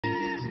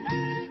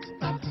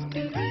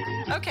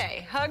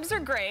Okay, hugs are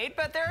great,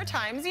 but there are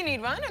times you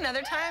need one and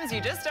other times you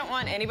just don't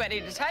want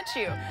anybody to touch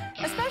you,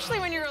 especially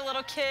when you're a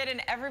little kid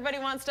and everybody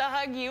wants to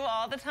hug you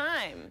all the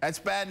time. That's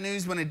bad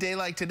news when a day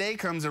like today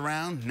comes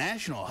around,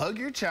 National Hug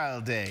Your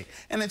Child Day.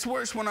 And it's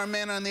worse when our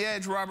man on the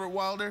edge, Robert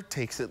Wilder,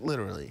 takes it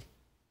literally.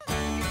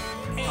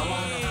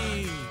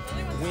 Hey,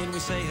 when we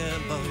say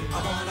hello,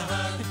 I want a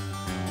hug.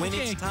 When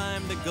it's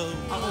time to go,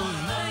 I want a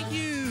hug. Thank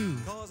you.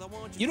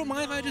 You don't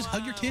mind if I just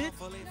hug your kid?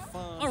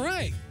 All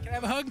right. Can I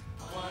have a hug?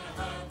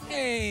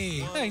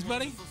 Hey, thanks,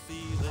 buddy.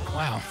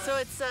 Wow. So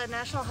it's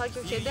National Hug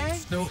Your Kid Day?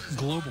 No,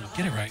 global.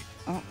 Get it right.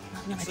 Oh,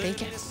 I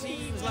think it.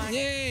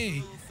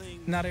 Yay.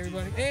 Not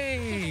everybody.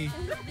 Hey.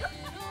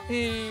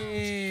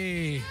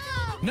 Hey.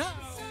 No.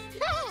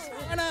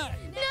 Why not?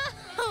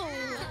 No!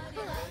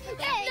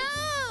 Hey!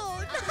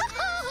 No!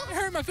 It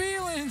hurt my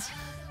feelings.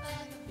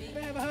 Can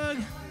I have a hug?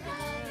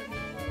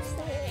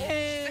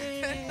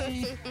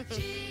 Hey.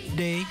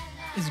 Day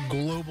is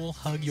Global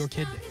Hug Your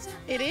Kid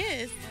Day. It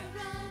is.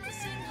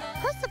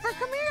 Christopher,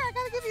 come here. I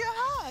gotta give you a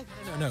hug.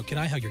 No. Can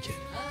I hug your kid?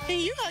 Can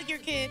you hug your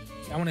kid?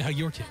 I want to hug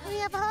your kid. Can we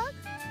have a hug?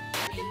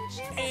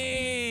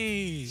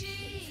 Hey.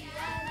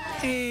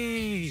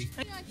 Hey.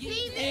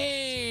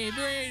 Hey,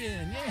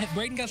 Braden. Yeah,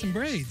 Braden got some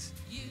braids.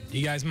 Do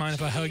you guys mind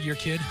if I hug your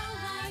kid?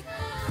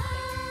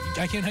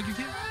 I can't hug your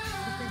kid?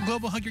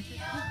 Global Hug Your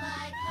Kid.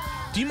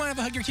 Do you mind if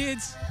I hug your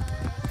kids?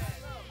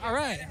 All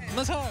right,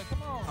 let's hug.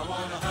 Come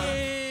on.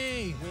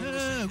 Hey,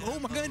 hug. Oh,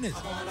 my goodness.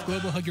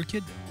 Global Hug Your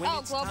Kid Day.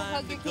 Oh, Global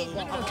Hug Your Kid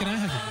Day. Can I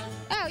hug you?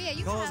 Oh, yeah,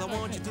 you can Cause I have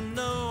want it. you to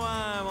know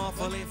I'm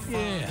awfully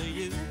fond of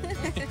you.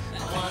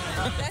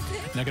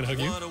 Not gonna hug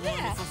you? What a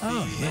wonderful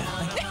Oh, feeling.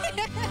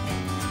 yeah.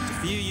 To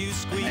feel you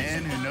squeeze.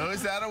 Man who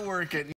knows how to work it.